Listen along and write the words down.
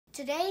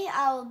Today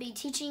I will be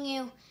teaching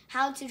you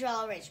how to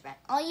draw a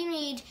Razorback. All you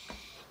need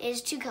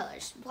is two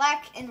colors,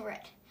 black and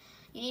red.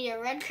 You need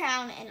a red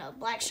crown and a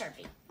black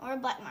Sharpie or a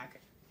black marker.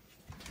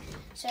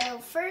 So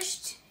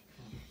first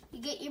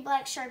you get your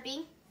black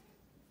Sharpie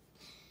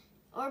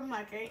or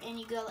marker and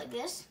you go like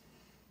this.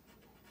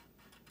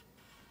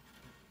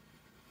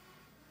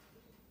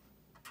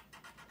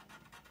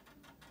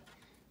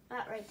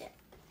 About right there.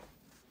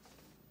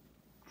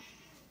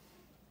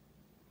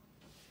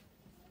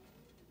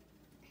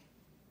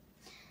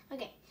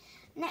 Okay,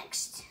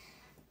 next,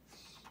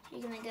 you're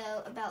gonna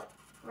go about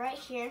right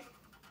here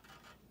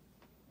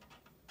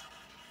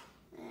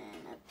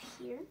and up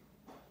here.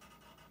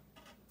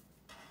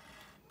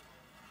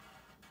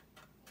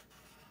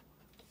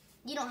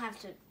 You don't have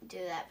to do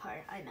that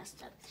part, I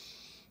messed up.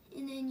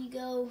 And then you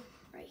go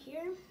right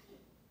here.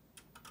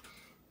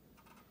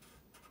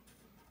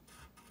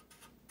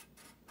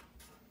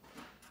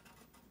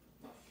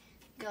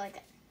 Go like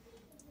that.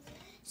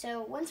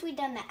 So once we've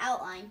done the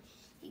outline,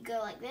 you go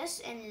like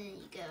this, and then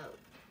you go,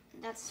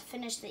 that's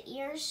finish the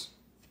ears.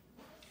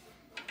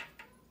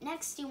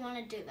 Next, you want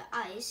to do the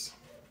eyes,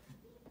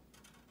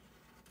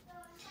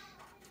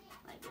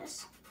 like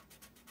this.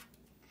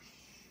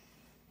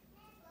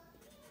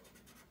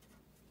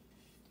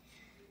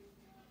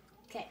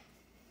 Okay,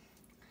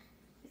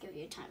 I'll give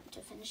you time to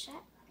finish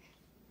that.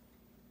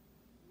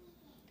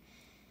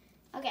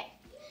 Okay,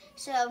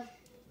 so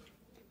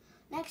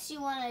next you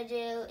want to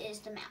do is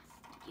the mouth.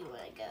 You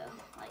want to go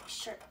like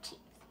sharp teeth.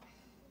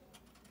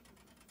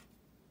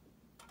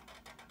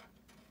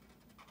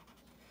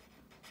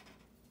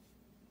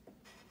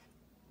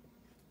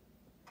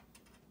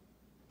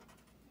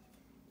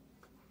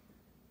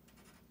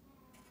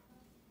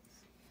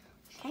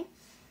 Okay.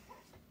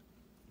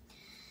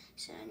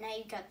 So now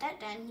you've got that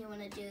done, you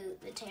want to do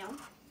the tail.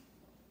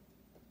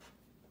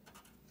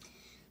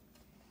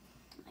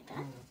 Like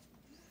that.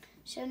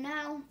 So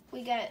now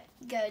we gotta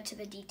go to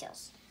the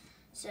details.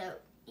 So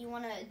you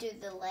want to do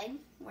the leg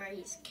where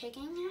he's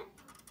kicking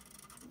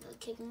at, the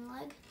kicking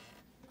leg.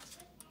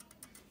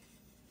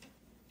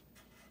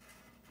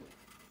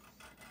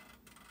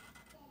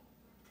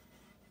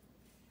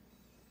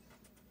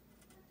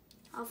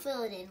 I'll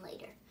fill it in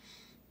later.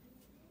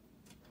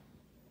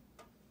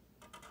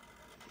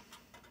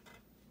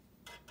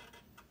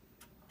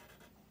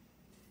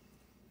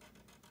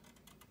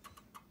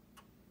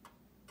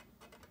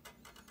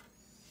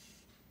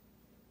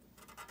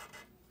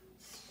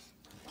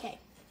 Okay,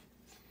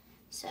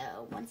 so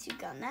once you've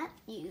done that,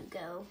 you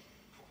go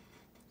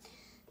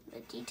the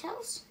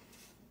details.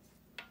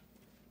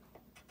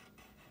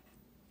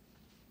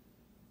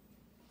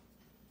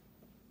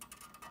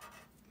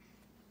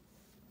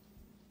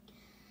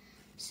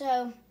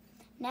 So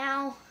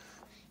now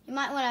you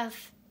might want to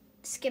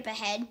skip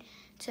ahead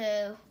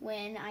to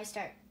when I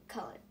start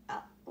color.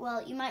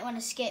 Well, you might want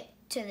to skip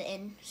to the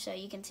end so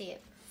you can see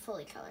it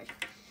fully colored.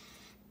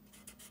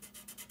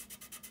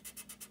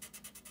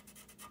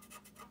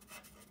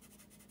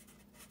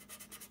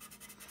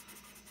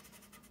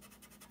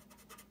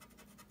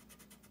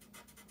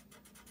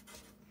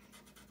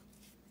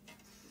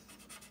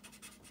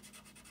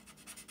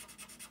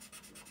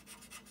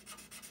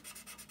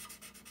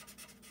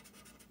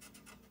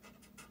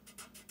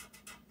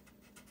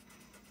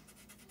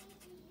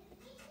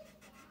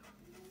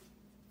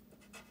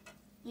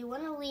 You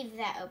want to leave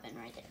that open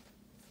right there.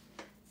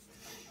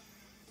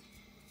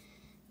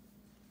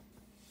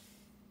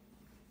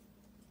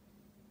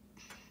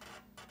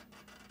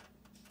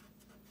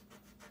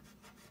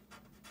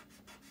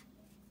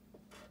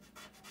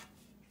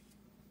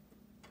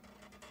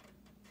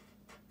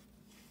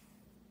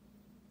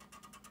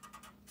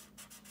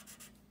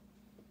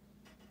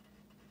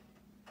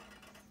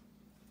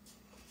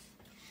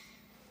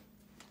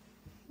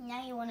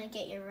 Now you want to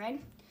get your red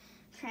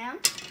crown.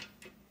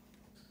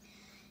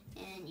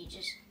 And you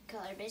just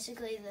color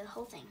basically the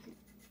whole thing.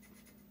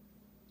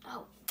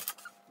 Oh,